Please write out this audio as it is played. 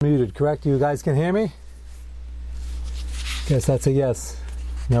muted, correct? You guys can hear me? Guess that's a yes.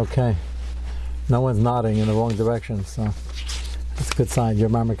 Okay. No one's nodding in the wrong direction, so that's a good sign. Your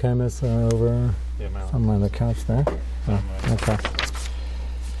Mama Kemis over somewhere on the couch there? Oh, okay.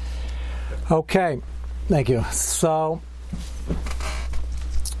 Okay. Thank you. So,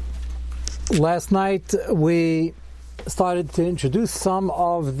 last night we started to introduce some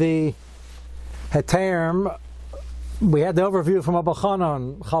of the heterim. We had the overview from Abba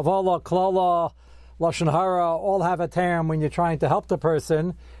Chanan, Chavala, Klala, Lashon Hara, all have heterim when you're trying to help the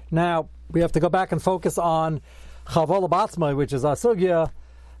person. Now, we have to go back and focus on Chavala Batzmai, which is Asugya.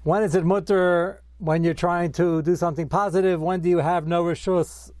 When is it mutter when you're trying to do something positive? When do you have no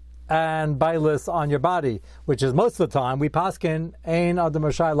reshus and bailis on your body? Which is most of the time. We paskin ein adam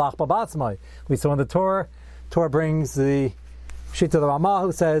rashai lach babatzmai. We saw in the Torah brings the Shita the Ramah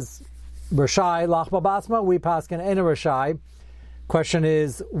who says rashai lach babatzmai. We paskin ein a rashai. Question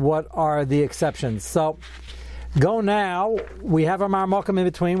is, what are the exceptions? So, go now. We have a marmokim in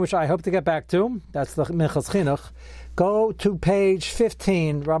between, which I hope to get back to. That's the Minchas Chinuch. Go to page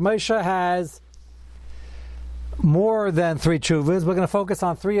 15. Rav Moshe has more than 3 tshuvas. We're going to focus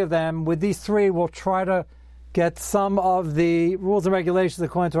on 3 of them. With these 3, we'll try to get some of the rules and regulations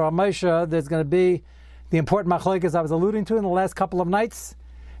according to Rav Moshe. There's going to be the important machlokes I was alluding to in the last couple of nights,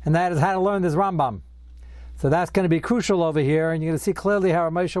 and that is how to learn this Rambam. So that's going to be crucial over here, and you're going to see clearly how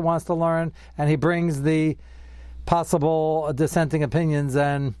Rav Moshe wants to learn, and he brings the possible dissenting opinions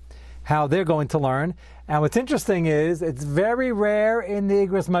and how they're going to learn. And what's interesting is, it's very rare in the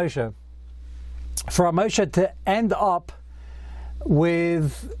Igros Moshe for a Moshe to end up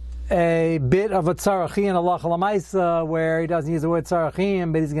with a bit of a tzarachim halacha l'maisa where he doesn't use the word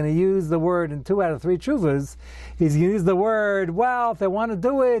tzarachim, but he's going to use the word in 2 out of 3 tshuvas. He's going to use the word, well, if they want to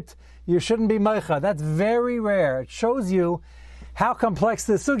do it, you shouldn't be meicha. That's very rare. It shows you how complex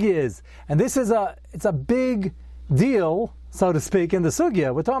the sugya is. And this is it's a big deal, so to speak, in the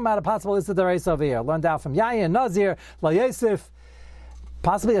sugya. We're talking about a possible issa d'oraisa over here. Learned out from Yayin, Nazir, La Yosef,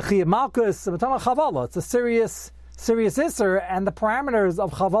 possibly a Chiyah Malkus. We're talking about Chavala. It's a serious isser, and the parameters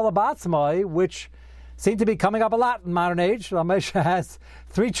of Chavala Batzmai, which seem to be coming up a lot in modern age. Rav Moshe has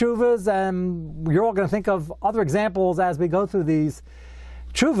 3 tshuvas, and you're all going to think of other examples as we go through these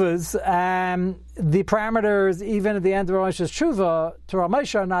tshuvas, and the parameters, even at the end of Rav Moshe's tshuva, to Rav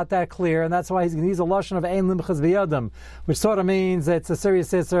Moshe are not that clear, and that's why he's going to use a lashon of ein limchas b'yodam, which sort of means it's a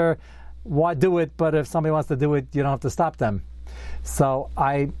serious isser. Why do it? But if somebody wants to do it, you don't have to stop them. So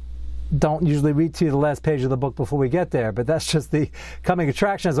I don't usually read to you the last page of the book before we get there, but that's just the coming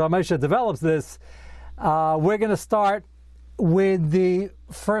attraction as Rav Moshe develops this. We're going to start with the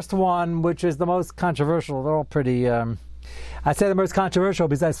first one, which is the most controversial. They're all pretty... I say the most controversial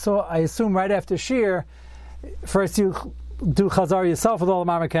because I assume right after Shir, first you do Chazar yourself with all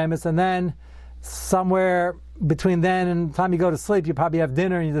the Marmakemis, and then somewhere between then and the time you go to sleep, you probably have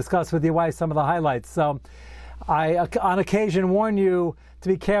dinner and you discuss with your wife some of the highlights. So I, on occasion, warn you to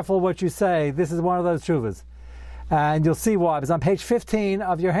be careful what you say. This is one of those tshuvas. And you'll see why. It's on page 15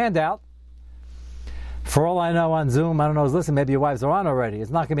 of your handout. For all I know on Zoom, I don't know who's listening, maybe your wives are on already. It's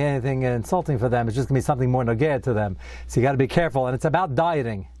not going to be anything insulting for them. It's just going to be something more nogea to them. So you got to be careful. And it's about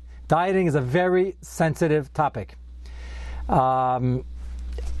dieting. Dieting is a very sensitive topic.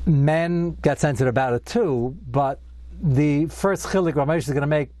 Men get sensitive about it too, but the first chilik Rav Moshe is going to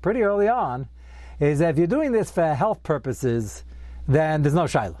make pretty early on is that if you're doing this for health purposes, then there's no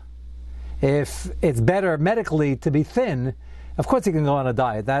shaila. If it's better medically to be thin, of course you can go on a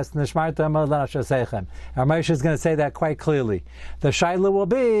diet. That's Nishmarta Malach Seichem. Rav Moshe is going to say that quite clearly. The shaila will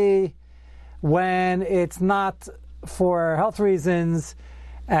be when it's not for health reasons,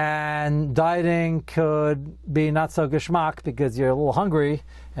 and dieting could be not so geschmack because you're a little hungry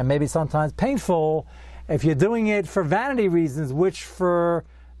and maybe sometimes painful. If you're doing it for vanity reasons, which for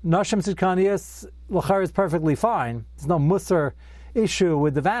Nashim Tzidkaniyas L'char is perfectly fine. There's no musar issue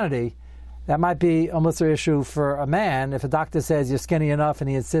with the vanity. That might be a musar issue for a man. If a doctor says you're skinny enough and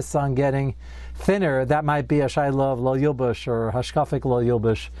he insists on getting thinner, that might be a shayla of lo yilbush or hashkafik lo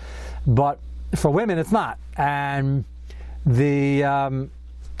yilbush. But for women, it's not. And the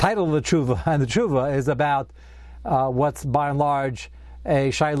title of the tshuva, and the tshuva is about what's by and large a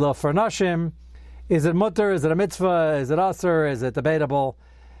shayla for nashim. Is it mutter? Is it a mitzvah? Is it aser? Is it debatable?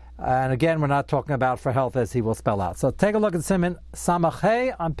 And again, we're not talking about for health, as he will spell out. So take a look at Siman Samach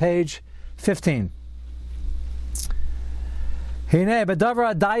Hey on page 15. Hine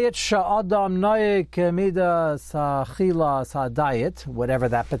b'davar diet sha'adam noik midas achilas diet, whatever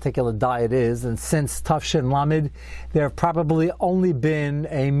that particular diet is, and since Tafshin Lamed, there have probably only been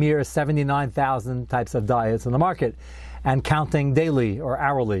a mere 79,000 types of diets in the market. and counting daily or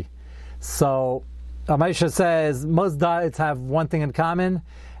hourly. So Amisha says most diets have one thing in common,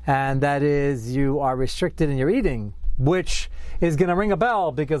 and that is you are restricted in your eating, which is going to ring a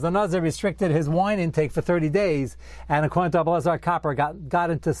bell because the Nazir restricted his wine intake for 30 days, and according to Abelazar Copper, got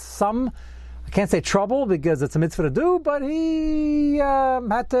into some, I can't say trouble because it's a mitzvah to do, but he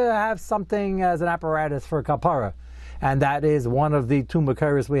had to have something as an apparatus for kapara, and that is one of the two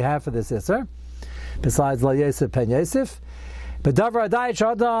makaris we have for this Isser, besides La Yosef Pen Yosef. But Davra Adayit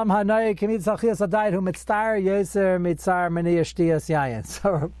Shadam Hanay Kimid Sachias Adayit Hu Mitzar Yeser Mitzar Meni Yishtias Yayin.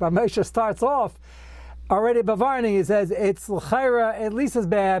 So Ramesha starts off already bavarning. He says it's l'chayra at least as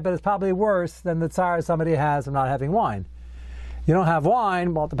bad, but it's probably worse than the tsar somebody has from not having wine. You don't have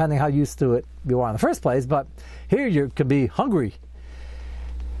wine, well, depending how used to it you are in the first place, but here you could be hungry.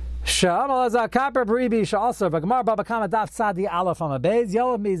 We'll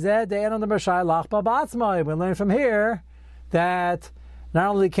learn from here that not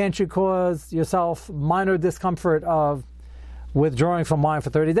only can't you cause yourself minor discomfort of withdrawing from wine for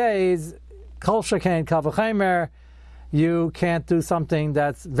 30 days, you can't do something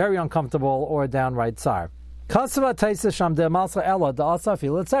that's very uncomfortable or downright tsar. We saw that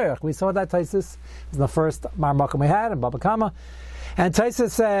Taisus is the first marmakim we had in Baba Kama. And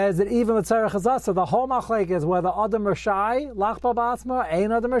Taisus says that even with tzarech hazasa, the whole machlek is whether Adam Rashai, Lachba Basma,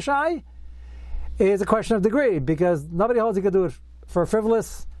 Ein Adam Rashai, is a question of degree, because nobody holds you could do it for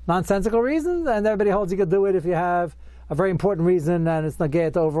frivolous, nonsensical reasons, and everybody holds you could do it if you have a very important reason and it's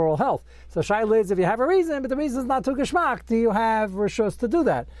negate to overall health. So Shaila is if you have a reason, but the reason is not to geschmack, do you have rishus to do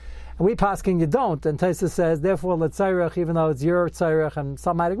that? And we paskin you don't, and Taisus says, therefore, letzarech, even though it's your tzarech, and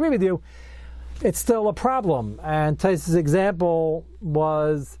some might agree with you, it's still a problem. And Taisus' example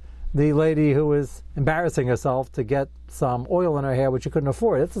was the lady who was embarrassing herself to get some oil in her hair, which she couldn't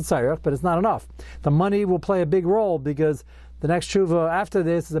afford. It's a tzarech, but it's not enough. The money will play a big role because the next tshuva after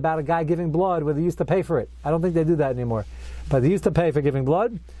this is about a guy giving blood where they used to pay for it. I don't think they do that anymore. But they used to pay for giving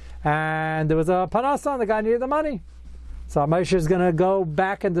blood, and there was a panasa, and the guy needed the money. So Moshe is going to go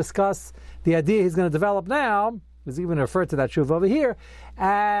back and discuss the idea he's going to develop now. He's even referred to that tshuva over here,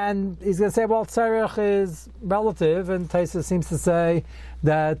 and he's going to say, well, tzarech is relative, and Taisa seems to say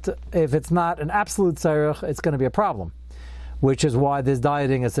that if it's not an absolute tzarech, it's going to be a problem, which is why this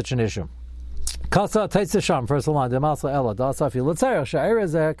dieting is such an issue. Kasa Taisa Sham, first line, Demasa Ella, Dasafi Lutzarech, Sha'ir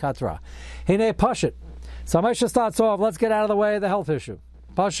Zeh Katra. Hine Pashit. So Moshe starts off, let's get out of the way of the health issue.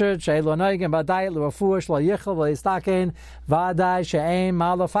 Pashit, She'elo Noigin, Badayit, Luafush, La Yichel, La Yistakein, Vadai, She'ein,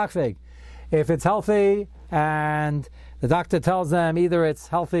 Ma'ala Fakvig. If it's healthy, and the doctor tells them either it's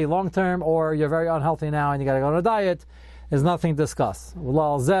healthy long-term or you're very unhealthy now and you got to go on a diet, there's nothing to discuss.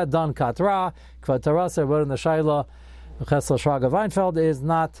 Ulal Zed Dan Katra, Kvatarasa, wrote in the Shaila, Chesel Shraga Weinfeld is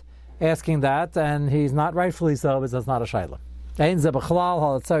not asking that, and he's not rightfully so because it's not a Shaila. Ein Ze B'chlal,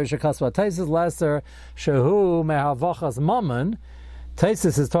 Halatzari Shekasva Taisis, Lesser, Shehu Mehavachas Mammon.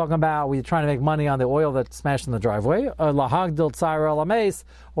 Taisis is talking about when you're trying to make money on the oil that's smashed in the driveway, or lahagdil tzara alames,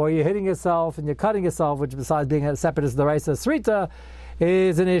 or you're hitting yourself and you're cutting yourself, which besides being a separate as the raisa srita,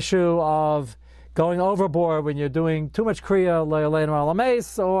 is an issue of going overboard when you're doing too much kriya le'alein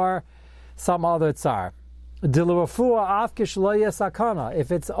alames or some other tzar. Dilurafua afkish loya sakana.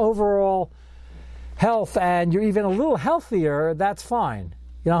 If it's overall health and you're even a little healthier, that's fine.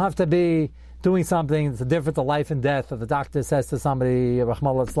 You don't have to be doing something that's different to life and death. If the doctor says to somebody,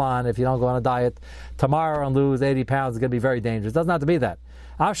 Rahmal Islan, if you don't go on a diet tomorrow and lose 80 pounds, it's going to be very dangerous. It doesn't have to be that.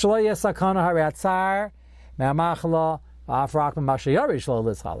 The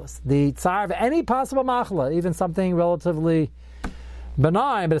tsar of any possible machla, even something relatively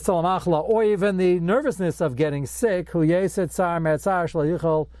benign, but it's still a machla, or even the nervousness of getting sick, that's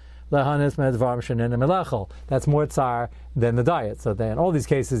more tsar than the diet. So then in all these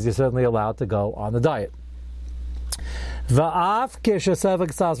cases, you're certainly allowed to go on the diet. You're a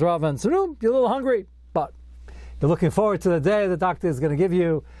little hungry, but you're looking forward to the day the doctor is going to give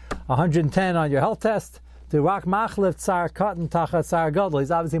you 110 on your health test. He's obviously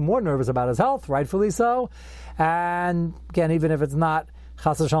more nervous about his health, rightfully so. And again, even if it's not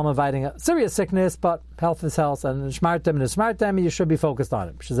Chas v'shalom inviting a serious sickness, but health is health, and Shmartem, you should be focused on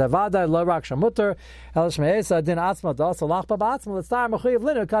it. You have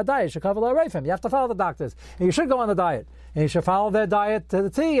to follow the doctors, and you should go on the diet, and you should follow their diet to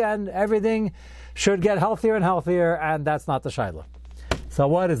the T, and everything should get healthier and healthier, and that's not the Shaila. So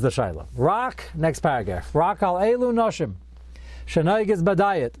what is the Shaila? Rak, next paragraph. Rak al elu noshim, shenoig is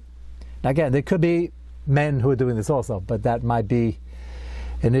badayit. Again, there could be men who are doing this also, but that might be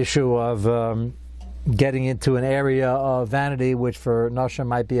an issue of getting into an area of vanity, which for Noshim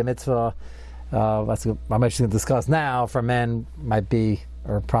might be a mitzvah, That's what I'm actually going to discuss now. For men, might be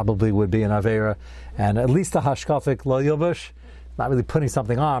or probably would be an avera, and at least a hashkafik lo yilbush, not really putting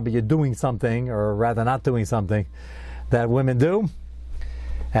something on, but you're doing something, or rather not doing something that women do,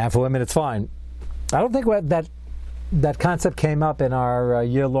 and for women it's fine. I don't think that concept came up in our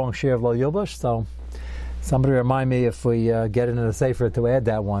year-long share of lo yilbush, so somebody remind me if we get into the sefer to add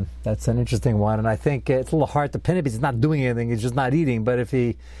that one. That's an interesting one, and I think it's a little hard to pin it because he's not doing anything, he's just not eating, but if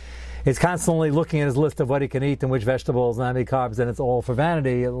he is constantly looking at his list of what he can eat and which vegetables and how many carbs, and it's all for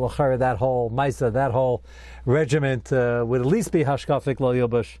vanity, that whole maisa, that whole regiment would at least be hashkafik lo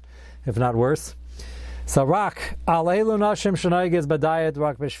yilbush, if not worse. So rak al elu nashim shenoiges badayet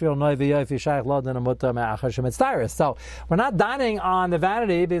rak b'shvil noi v'yofi shaykh lodan amuta me'achashim etstaris. So we're not dining on the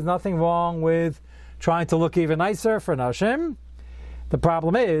vanity. There's nothing wrong with trying to look even nicer for nashim. The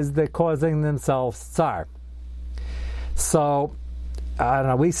problem is they're causing themselves tsar. So I don't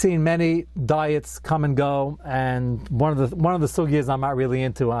know. We've seen many diets come and go, and one of the sugyas I'm not really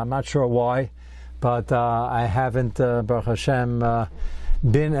into. I'm not sure why, but I haven't, Baruch Hashem,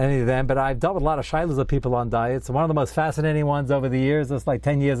 been any of them. But I've dealt with a lot of shilas of people on diets. One of the most fascinating ones over the years, just like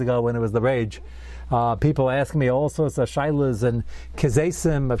 10 years ago when it was the rage. People asking me all sorts of shilas and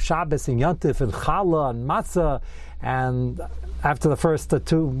kezesim of Shabbos and Yontif and challah and matzah, and after the first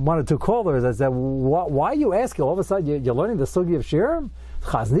one or two callers, I said, why are you asking? All of a sudden, you're learning the sugi of shirim?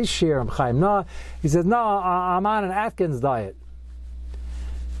 Chaznish shirim, chaim na. He said, no, I'm on an Atkins diet.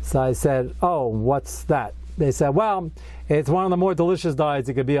 So I said, oh, what's that? They said, well, it's one of the more delicious diets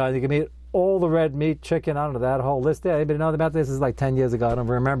you could be on. You can eat all the red meat, chicken, I don't know, that whole list there. Anybody know about this? This is like 10 years ago, I don't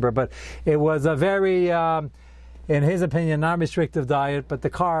remember. But it was a very, in his opinion, non-restrictive diet, but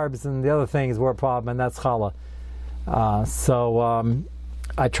the carbs and the other things were a problem, and that's challah. So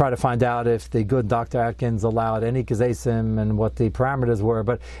I try to find out if the good Dr. Atkins allowed any kezesim and what the parameters were,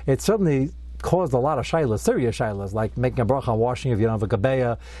 but it certainly caused a lot of shaylas, serious shaylas, like making a bracha on washing if you don't have a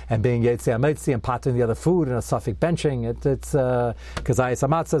gabeya, and being yetzei ametzi and potting the other food and a suffix benching. It's kazayis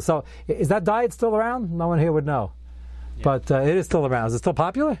amatzah. So is that diet still around? No one here would know, yeah. But it is still around. Is it still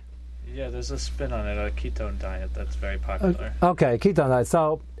popular? Yeah, there's a spin on it, a ketone diet that's very popular. Okay, ketone diet.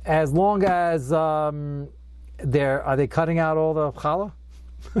 So as long as are they cutting out all the challah?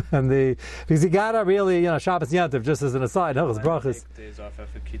 And because you gotta really, Shabbos Yantiv, just as an aside, no, it's brachas. Take days off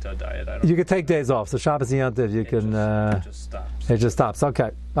after keto diet. You can take days off. So Shabbos Yantiv, you can. It just stops. It just stops.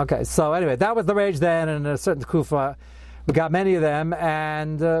 Okay. So anyway, that was the rage then, and in a certain kufa, we got many of them.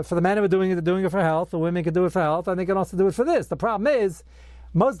 And for the men who are doing it, they're doing it for health. The women can do it for health, and they can also do it for this. The problem is,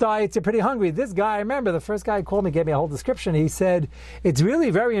 most diets are pretty hungry. This guy, I remember, the first guy who called me, gave me a whole description. He said it's really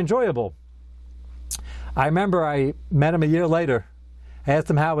very enjoyable. I remember I met him a year later. I asked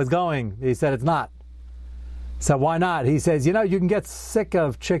him how it was going. He said it's not. So why not? He says, you can get sick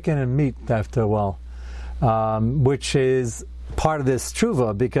of chicken and meat after a while, which is part of this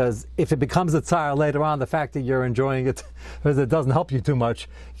tshuva, because if it becomes a tsar later on, the fact that you're enjoying it, because it doesn't help you too much,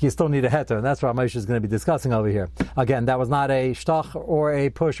 you still need a heter, and that's what Moshe is going to be discussing over here. Again, that was not a shtach or a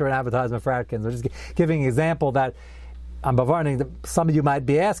push or an advertisement for Atkins. We're just giving an example that I'm bavarning that some of you might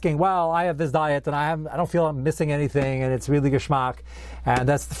be asking, well, I have this diet and I don't feel I'm missing anything and it's really geschmack. And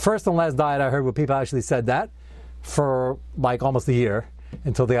that's the first and last diet I heard where people actually said that for like almost a year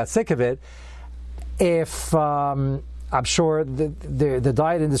until they got sick of it. If I'm sure the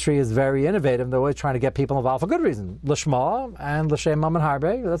diet industry is very innovative. They're always trying to get people involved for good reason. L'shma and l'shem mammon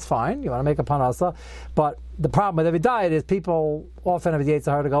harbe, that's fine. You want to make a panasa. But the problem with every diet is people often have the yetzer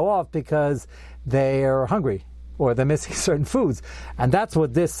hara to go off because they are hungry, or they're missing certain foods. And that's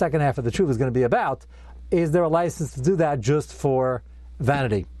what this second half of the truth is going to be about. Is there a license to do that just for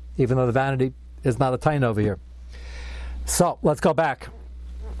vanity? Even though the vanity is not a tain over here. So, let's go back.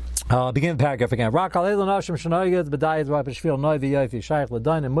 Begin the paragraph again. And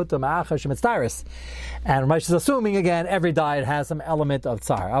Ramesh is assuming again every diet has some element of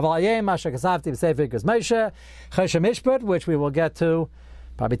tsar. Which we will get to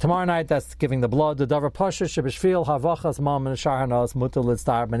probably tomorrow night. That's giving the blood. The davar pasha shebishvil havachas mam and sharhanos mutal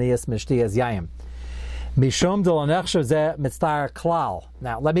litzar manias mishtiyas yayim. Mishum de lonechshav ze mitzar klal.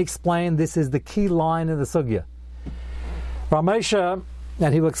 Now let me explain. This is the key line in the sugya. Ramesha,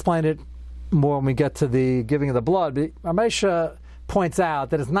 and he will explain it more when we get to the giving of the blood. But Ramesha points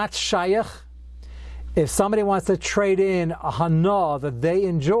out that it's not shayach if somebody wants to trade in a hana that they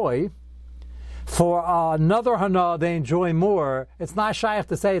enjoy for another hana they enjoy more. It's not shayach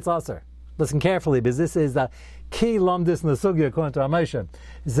to say it's aser. Listen carefully, because this is the key lumdis in the sugya according to Ramesha.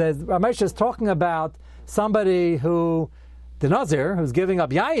 It says Ramesha is talking about somebody who the Nazir, who's giving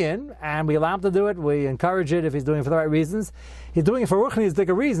up Yayin, and we allow him to do it, we encourage it if he's doing it for the right reasons. He's doing it for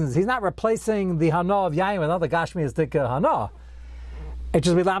Ruchniistic reasons. He's not replacing the Hana of Yayin with another Gashmiistic Hana. It's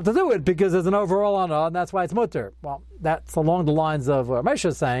just we allow him to do it because there's an overall Hana, and that's why it's mutter. Well, that's along the lines of what Moshe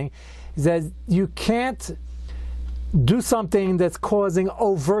is saying. He says, you can't do something that's causing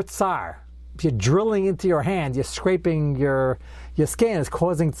overt tsar. If you're drilling into your hand, you're scraping your skin, it's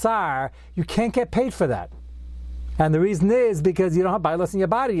causing tsar, you can't get paid for that. And the reason is because you don't have bilis in your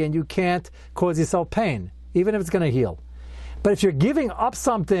body and you can't cause yourself pain, even if it's going to heal. But if you're giving up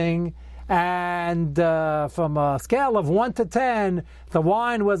something and from a scale of 1 to 10, the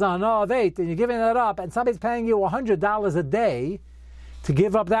wine was on of 8, and you're giving that up, and somebody's paying you $100 a day to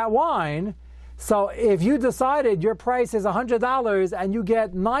give up that wine, so if you decided your price is $100 and you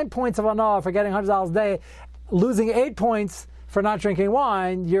get 9 points of honor for getting $100 a day, losing 8 points for not drinking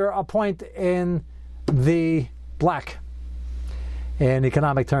wine, you're a point in the black. In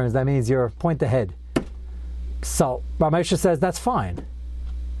economic terms, that means you're a point ahead. So Ramesha says that's fine.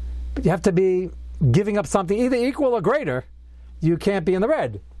 But you have to be giving up something either equal or greater. You can't be in the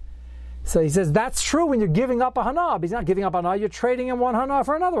red. So he says that's true when you're giving up a hana. But he's not giving up a hana, you're trading in one hana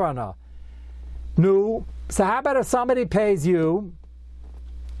for another hana. No. So how about if somebody pays you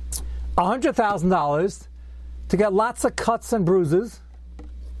 $100,000 to get lots of cuts and bruises?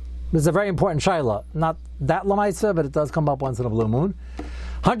 This is a very important shaila. Not that lamaisa, but it does come up once in a blue moon.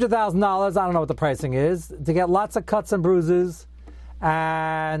 $100,000, I don't know what the pricing is, to get lots of cuts and bruises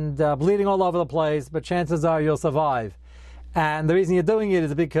and bleeding all over the place, but chances are you'll survive. And the reason you're doing it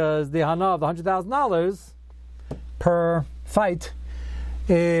is because the hana of the $100,000 per fight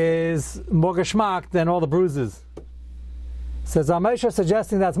is more geschmack than all the bruises. Says Ramosha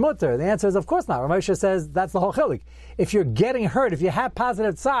suggesting that's mutter. The answer is of course not. Ramosha says that's the whole chilik. If you're getting hurt, if you have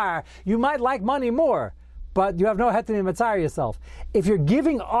positive tsar, you might like money more, but you have no head to be mitzar yourself. If you're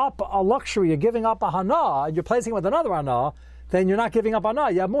giving up a luxury, you're giving up a hana, and you're placing it with another hana, then you're not giving up hana,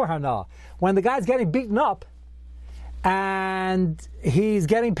 you have more hana. When the guy's getting beaten up and he's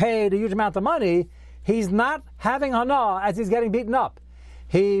getting paid a huge amount of money, he's not having hana as he's getting beaten up.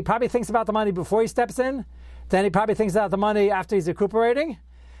 He probably thinks about the money before he steps in, then he probably thinks about the money after he's recuperating,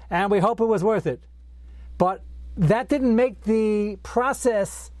 and we hope it was worth it. But that didn't make the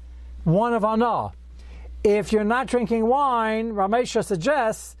process one of hana. If you're not drinking wine, Ramesha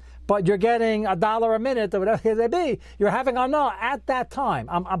suggests, but you're getting $1 a minute or whatever it may be, you're having hana at that time.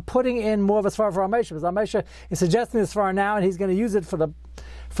 I'm putting in more of a svar for Ramesha, because Ramesha is suggesting this svar now, and he's going to use it for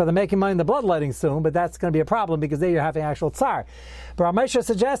the making money in the bloodletting soon, but that's going to be a problem because there you're having actual tsar. But Ramesha is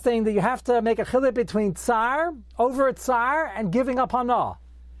suggesting that you have to make a chilik between tsar, over tsar, and giving up hana.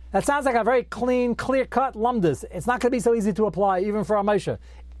 That sounds like a very clean, clear-cut lumdus. It's not going to be so easy to apply, even for Ramesha,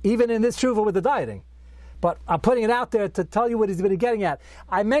 even in this tshuva with the dieting. But I'm putting it out there to tell you what he's been getting at.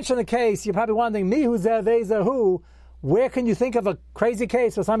 I mentioned the case, you're probably wondering, me who's who, where can you think of a crazy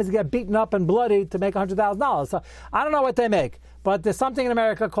case where somebody's get beaten up and bloodied to make $100,000? So I don't know what they make, but there's something in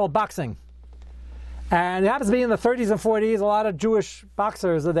America called boxing. And it happens to be in the 30s and 40s. A lot of Jewish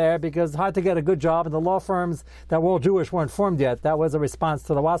boxers are there because it's hard to get a good job, and the law firms that were all Jewish weren't formed yet. That was a response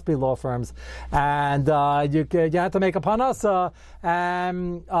to the WASPy law firms. And you had to make a panasa,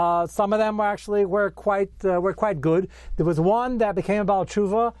 and some of them were quite good. There was one that became a Baal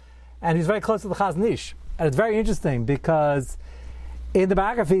Tshuva, and he's very close to the Chazon Ish. And it's very interesting because in the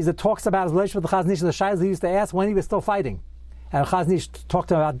biographies it talks about his relationship with the Chazon Ish and the shaylas he used to ask when he was still fighting. And Chazon Ish talked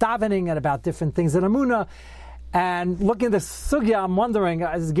to him about davening and about different things in Amunah. And looking at the sugya, I'm wondering,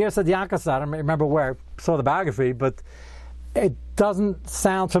 as Ger said Yankas, I don't remember where I saw the biography, but it doesn't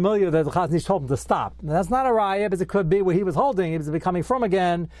sound familiar that the Chazon Ish told him to stop. Now, that's not a raya, because it could be where he was holding. He was becoming from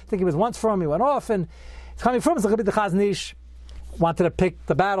again. I think he was once from, he went off, and he's coming from, so it could be the Chazon Ish wanted to pick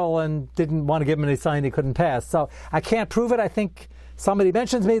the battle and didn't want to give him any sign he couldn't pass. So I can't prove it. I think somebody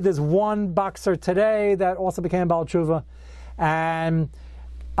mentions me. There's one boxer today that also became Baal Tshuva. And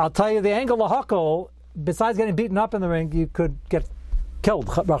I'll tell you, the angle of Hakol, besides getting beaten up in the ring, you could get killed,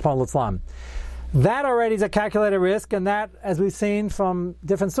 Rahman al-Islam. That already is a calculated risk, and that, as we've seen from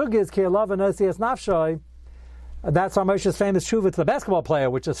different sugyas, Ki'elav and Osias Nafshoy, that's our Moshe's famous tshuva to the basketball player,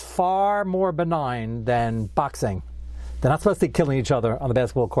 which is far more benign than boxing. They're not supposed to be killing each other on the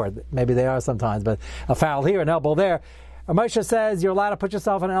basketball court. Maybe they are sometimes, but a foul here, an elbow there. Moshe says you're allowed to put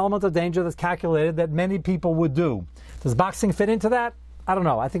yourself in an element of danger that's calculated that many people would do. Does boxing fit into that? I don't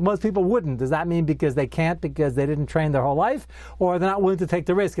know. I think most people wouldn't. Does that mean because they can't, because they didn't train their whole life, or they're not willing to take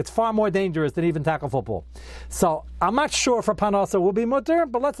the risk? It's far more dangerous than even tackle football. So I'm not sure for Panasa will be mutter,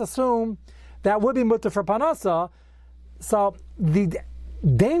 but let's assume that would be mutter for Panasa. So the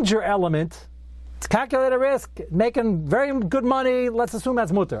danger element calculated risk, making very good money. Let's assume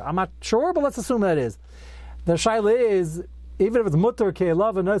that's mutter. I'm not sure, but let's assume that is. The shaila is, even if it's mutter,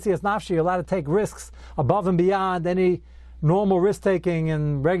 ke'elav and nosias nafshi, you're allowed to take risks above and beyond any normal risk-taking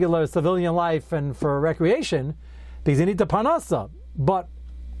in regular civilian life and for recreation, because you need to parnasa. But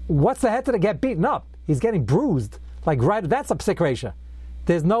what's the heter to get beaten up? He's getting bruised. That's a psik reisha.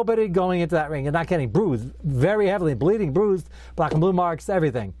 There's nobody going into that ring. You're not getting bruised very heavily, bleeding, bruised, black and blue marks,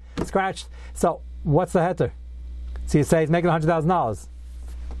 everything. Scratched. So, what's the heter? So you say he's making $100,000,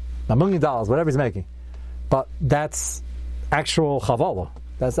 $1 million, whatever he's making. But that's actual chavala.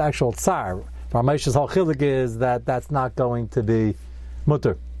 That's actual tsar. Ramesh's whole chilik is that that's not going to be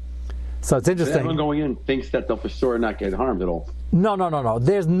mutter. So it's interesting. Everyone going in thinks that they'll for sure not get harmed at all. No.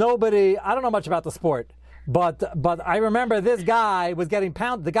 There's nobody. I don't know much about the sport. But I remember this guy was getting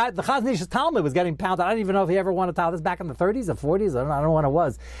pounded. The Chazon Ish's Talmud was getting pounded. I don't even know if he ever won a title. This back in the 30s or 40s. I don't know when it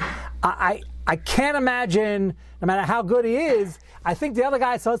was. I can't imagine, no matter how good he is, I think the other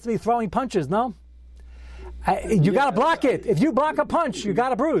guy is supposed to be throwing punches, no? You got to block it. If you block a punch, you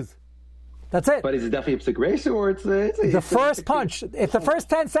got a bruise. That's it. But is it definitely a psik reisha or it's the first punch? If the first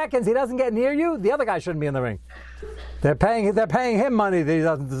 10 seconds he doesn't get near you, the other guy shouldn't be in the ring. They're paying him money that he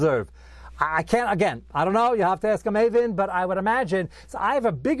doesn't deserve. I can't, again, I don't know, you have to ask a maven, but I would imagine, so I have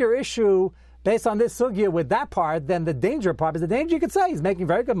a bigger issue based on this sugya with that part than the danger part, because the danger you could say, he's making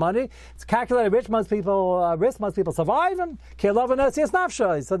very good money, it's calculated risk, most people survive, and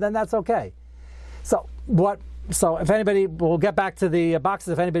so then that's okay. So if anybody, we'll get back to the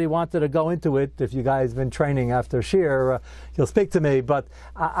boxes, if anybody wanted to go into it, if you guys have been training after Shir, you'll speak to me, but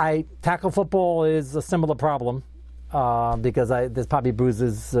tackle football is a similar problem. Because there's probably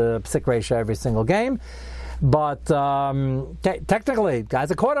bruises, psik reisha every single game. But technically,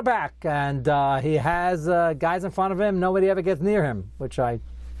 guy's a quarterback, and he has guys in front of him, nobody ever gets near him, that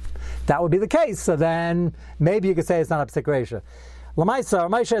would be the case. So then maybe you could say it's not a psik reisha.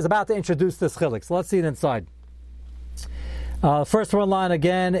 Lamaisa is about to introduce this chilik, so let's see it inside. First one line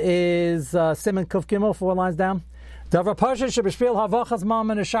again is Siman Kuf Gimel, 4 lines down. To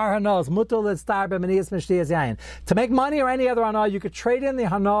make money or any other hana, you could trade in the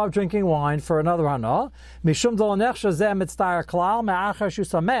hana of drinking wine for another hana. The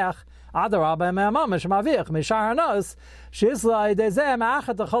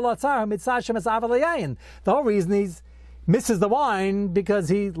whole reason he misses the wine because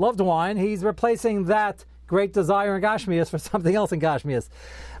he loved wine, he's replacing that great desire in Gashmias for something else in Gashmias.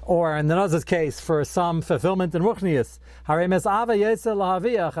 Or in the Naz's case, for some fulfillment in Ruchnias. And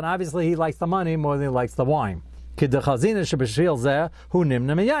obviously he likes the money more than he likes the wine. This chilik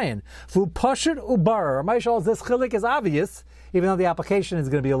is obvious, even though the application is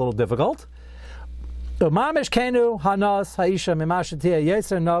going to be a little difficult. And the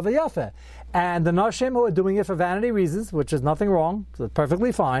Nashim who are doing it for vanity reasons, which is nothing wrong, so it's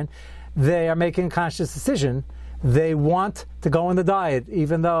perfectly fine, they are making a conscious decision. They want to go on the diet,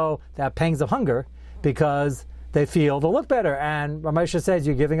 even though they have pangs of hunger, because they feel they'll look better. And Ramesha says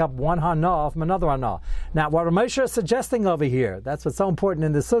you're giving up one hana from another hana. Now, what Ramesha is suggesting over here, that's what's so important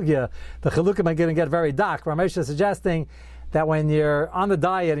in the sugya, the chilukim are going to get very dark. Ramesha is suggesting that when you're on the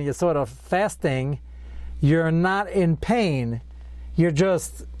diet and you're sort of fasting, you're not in pain. You're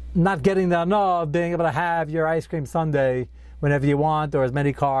just not getting the hana of being able to have your ice cream sundae whenever you want, or as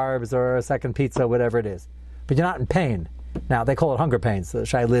many carbs, or a second pizza, whatever it is. But you're not in pain. Now, they call it hunger pains. So the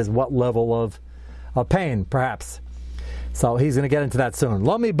shaila is what level of pain, perhaps. So he's going to get into that soon.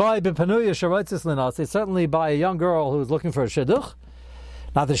 Lomi by b'panuya sharotzis linas. It's certainly by a young girl who's looking for a shidduch.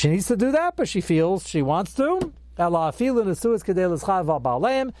 Not that she needs to do that, but she feels she wants to. Ela afilu nesuas kedei l'schav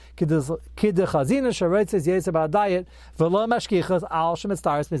ba'aleim kidei chazina sharotzis yetzer ba'dayit v'lo mashkichas al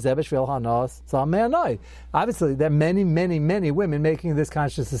shemitztaris mizeh b'shvil hanos zame'anoi. Obviously, there are many, many, many women making this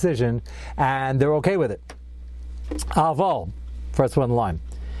conscious decision, and they're okay with it. Aval, first one line.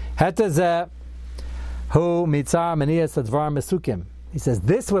 Hetezeh hu mitzar manias advar mesukim. He says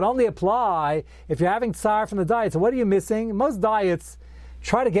this would only apply if you're having tsar from the diet. So what are you missing? Most diets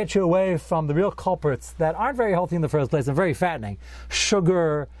try to get you away from the real culprits that aren't very healthy in the first place and very fattening.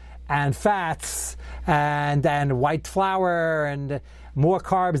 Sugar and fats and white flour and more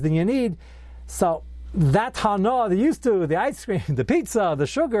carbs than you need. So that hana they used to, the ice cream, the pizza, the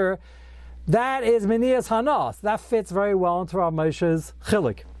sugar, that is Minias Hana. That fits very well into Rav Moshe's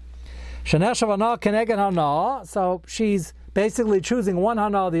chilik. Shenesh Hana Keneged Hana. So she's basically choosing one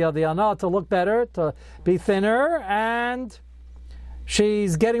Hana or the other Hana to look better, to be thinner, and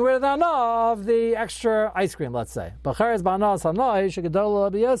she's getting rid of the Hana of the extra ice cream, let's say. And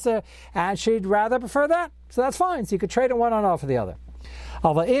she'd rather prefer that. So that's fine. So you could trade in one Hana for the other.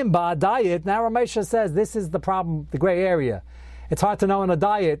 Imba diet, now Ramesha says this is the problem, the gray area. It's hard to know in a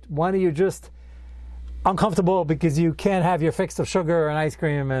diet, when are you just uncomfortable because you can't have your fix of sugar and ice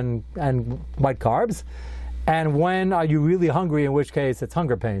cream and white carbs, and when are you really hungry, in which case it's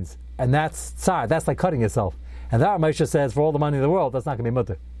hunger pains. And that's tzar, that's like cutting yourself. And that Ramesha says, for all the money in the world, that's not going to be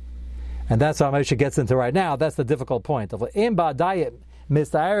mutter. And that's what Ramesha gets into right now. That's the difficult point. Imba diet,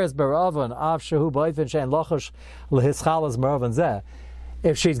 Mr. Baravan, Av Shahu Boifin Shein Lochash Lehischalas Meravan Zeh.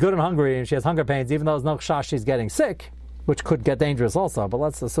 If she's good and hungry and she has hunger pains, even though there's no chash she's getting sick, which could get dangerous also, but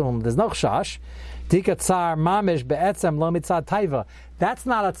let's assume there's no chash. Dika tsar mamish be'etzem lo mitzad taiva. That's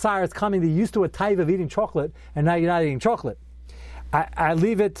not a tsar, it's coming, you're used to a taiva of eating chocolate, and now you're not eating chocolate. I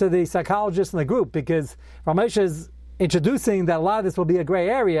leave it to the psychologists in the group, because Ramesh is introducing that a lot of this will be a gray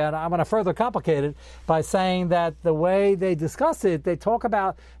area, and I'm going to further complicate it by saying that the way they discuss it, they talk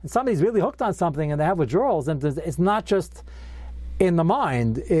about, and somebody's really hooked on something and they have withdrawals, and it's not just in the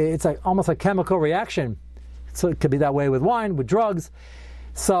mind, it's like almost a chemical reaction. So it could be that way with wine, with drugs.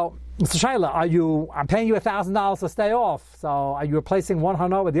 So, Mr. Shaila, I'm paying you $1,000 to stay off, so are you replacing one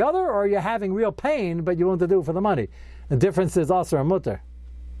hana with the other, or are you having real pain, but you want to do it for the money? The difference is also a mutter.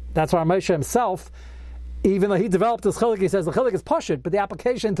 That's why Moshe himself, even though he developed this chilik, he says the chilik is pashut, but the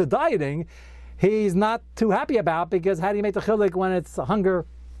application to dieting, he's not too happy about, because how do you make the chilik when it's hunger,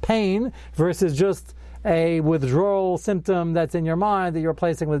 pain, versus just a withdrawal symptom that's in your mind that you're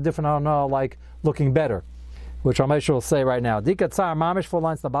replacing with a different hana, like looking better, which Ramesh will say right now. Dika tsar mamish, 4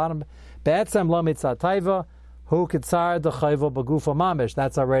 lines to the bottom. Be'etzem lo mitzat taiva, hu kitzar de chayva bagufa mamish.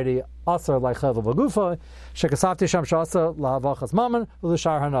 That's already aser like chayva bagufa. Shekasavti sham shasa lahavachas mammon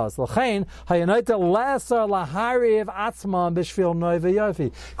u'lishar hanas. L'chein hayanaita lesser lahariv atzman b'shvil noi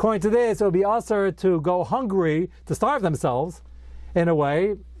v'yofi. According to this, it would be aser to go hungry, to starve themselves, in a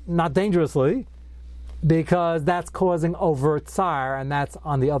way, not dangerously, because that's causing overt tsar, and that's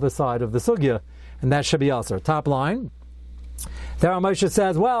on the other side of the sugya. And that should be also top line. There Moshe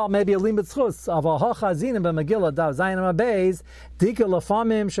says, well, maybe a limit schus of a hachazinim b'megillah dav zayinim abeis dika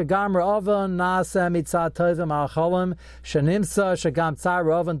lafamim shagam ra'avan nasa mitzat tovim achalim shenimsa shagam tzar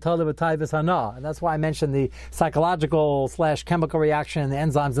ra'avan tolu b'tayvis hana. And that's why I mentioned the psychological / chemical reaction, the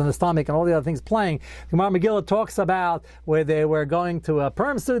enzymes in the stomach, and all the other things playing. The Gemara Megillah talks about where they were going to a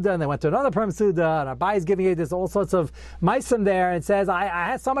Purim Suda, and they went to another Purim Suda, and Abai is giving you this all sorts of meisim there, and it says, I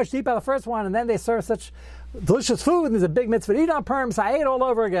had so much deep out the first one, and then they serve such delicious food, and there's a big mitzvah to eat on Purim, so I ate all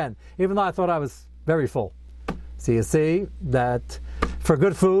over again, even though I thought I was very full. So you see that for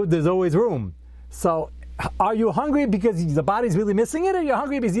good food, there's always room. So are you hungry because the body's really missing it, or you're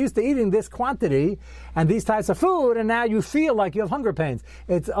hungry because you're used to eating this quantity and these types of food, and now you feel like you have hunger pains?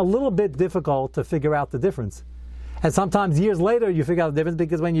 It's a little bit difficult to figure out the difference. And sometimes years later you figure out the difference,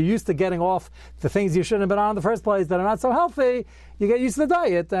 because when you're used to getting off the things you shouldn't have been on in the first place that are not so healthy, you get used to the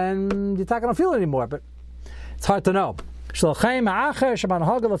diet and you're not going to feel it anymore. But it's hard to know. He says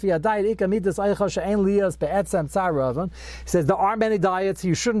there are many diets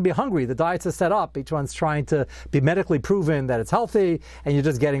you shouldn't be hungry. The diets are set up. Each one's trying to be medically proven that it's healthy, and you're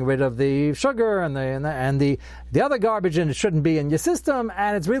just getting rid of the sugar and the other garbage, and it shouldn't be in your system,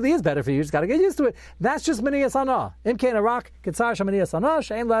 and it really is better for you. You just got to get used to it. That's just miniyas hana. Imkein arak kitzar sheminiyas hana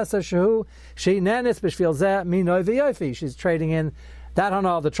shein lasa shehu she nenis b'shvil zeh minoi v'yofi. She's trading in that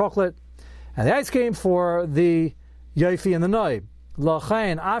hana, the chocolate and the ice cream, for the yofi and the noi.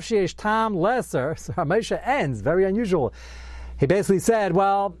 L'chein af sheyesh tam lesser. So Moshe ends very unusual. He basically said,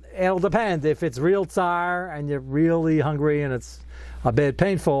 well, it'll depend. If it's real tsar and you're really hungry and it's a bit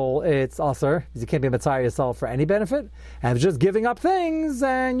painful, it's aser, because you can't be mitzvah yourself for any benefit. And if it's just giving up things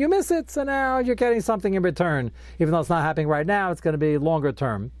and you miss it, so now you're getting something in return. Even though it's not happening right now, it's going to be longer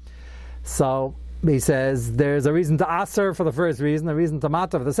term. So he says there's a reason to aser for the first reason, a reason to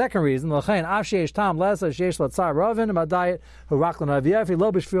mata for the second reason. L'chein af sheyesh tam lesser sheyesh l'tzar rovin in a diet who rak l'naviyefi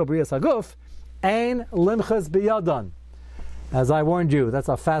lo b'shvil brias haguf ein limchas biyadan. As I warned you, that's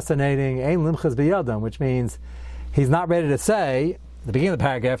a fascinating ein limchas biyadan, which means he's not ready to say. At the beginning of the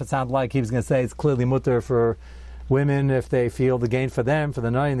paragraph, it sounded like he was going to say it's clearly mutter for women if they feel the gain for them, for the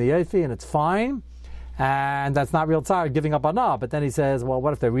noi and the yofi, and it's fine, and that's not real tsar, giving up anah. But then he says, well,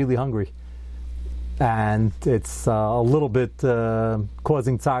 what if they're really hungry? And it's a little bit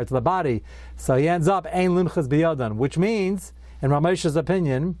causing tsar to the body. So he ends up ein limchas biyadan, which means, in Ramesh's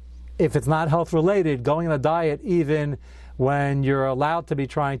opinion, if it's not health related, going on a diet even when you're allowed to be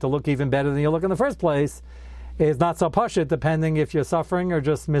trying to look even better than you look in the first place is not so pashut, depending if you're suffering or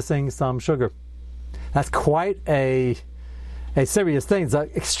just missing some sugar. That's quite a serious thing. It's an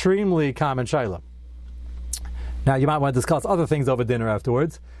extremely common shayla. Now you might want to discuss other things over dinner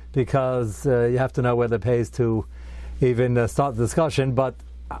afterwards, because you have to know whether it pays to even start the discussion. But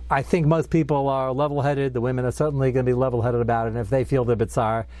I think most people are level-headed. The women are certainly going to be level-headed about it. And if they feel they're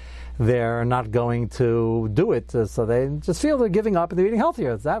bitzar, they're not going to do it. So they just feel they're giving up and they're eating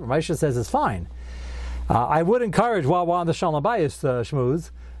healthier. It's that Ramesha says is fine. I would encourage, while we're on the Shalom Bayis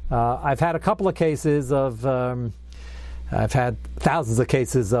shmooze, I've had a couple of cases of, I've had thousands of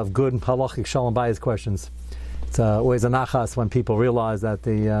cases of good halachic Shalom Bayis questions. It's always a nachas when people realize that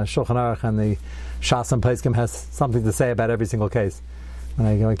the Shulchan Aruch and the Shas and Pesachim has something to say about every single case.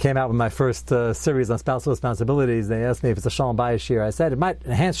 When I came out with my first series on spousal responsibilities, they asked me if it's a Shalom Bayis year. I said it might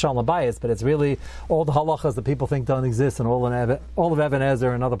enhance Shalom Bayis, but it's really all the halachas that people think don't exist, and all of Even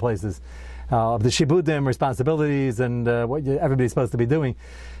Ezer and other places. Of the shibudim, responsibilities, and what everybody's supposed to be doing.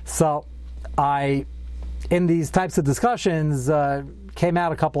 So I, in these types of discussions, came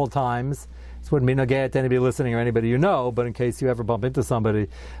out a couple of times. This wouldn't be nogay to anybody listening or anybody you know, but in case you ever bump into somebody,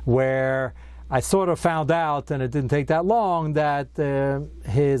 where I sort of found out, and it didn't take that long, that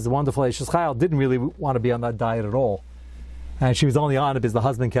his wonderful Eishes Chayil didn't really want to be on that diet at all. And she was only on it because the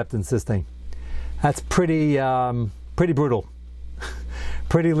husband kept insisting. That's pretty brutal.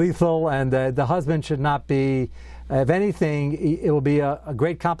 Pretty lethal, and the husband should not be. If anything, it will be a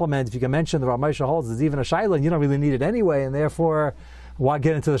great compliment if you can mention the Rav Moshe holds is even a shayla, and you don't really need it anyway, and therefore, why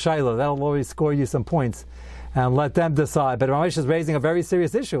get into the shayla? That'll always score you some points, and let them decide. But Rav Moshe is raising a very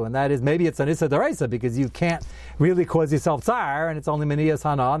serious issue, and that is maybe it's an issa deraisa because you can't really cause yourself tsar, and it's only meniyas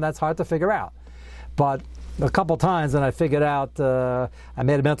hana, and that's hard to figure out. But a couple times, and I figured out, I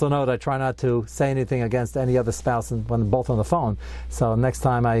made a mental note, I try not to say anything against any other spouse when both on the phone. So next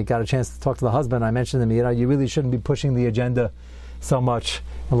time I got a chance to talk to the husband, I mentioned to him, you really shouldn't be pushing the agenda so much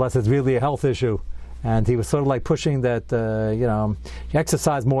unless it's really a health issue. And he was sort of like pushing that, you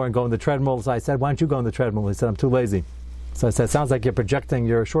exercise more and go on the treadmill. So I said, why don't you go on the treadmill? He said, I'm too lazy. So I said, sounds like you're projecting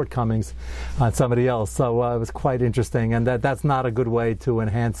your shortcomings on somebody else. So it was quite interesting, and that's not a good way to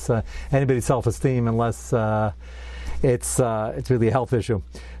enhance anybody's self-esteem unless it's really a health issue.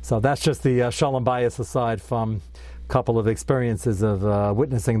 So that's just the Shalom Bayis aside from a couple of experiences of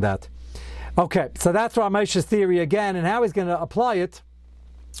witnessing that. Okay, so that's Rav Moshe's theory again, and how he's going to apply it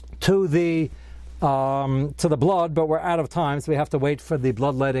to the blood, but we're out of time, so we have to wait for the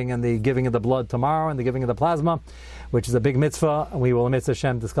bloodletting and the giving of the blood tomorrow and the giving of the plasma, which is a big mitzvah, and we will, Mitzvah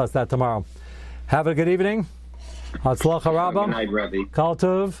Hashem, discuss that tomorrow. Have a good evening. Hatzlacha Rabbah. Good night, Rabbi. Kol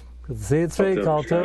Tov. Good to see you, Tzvi. Kol Tov.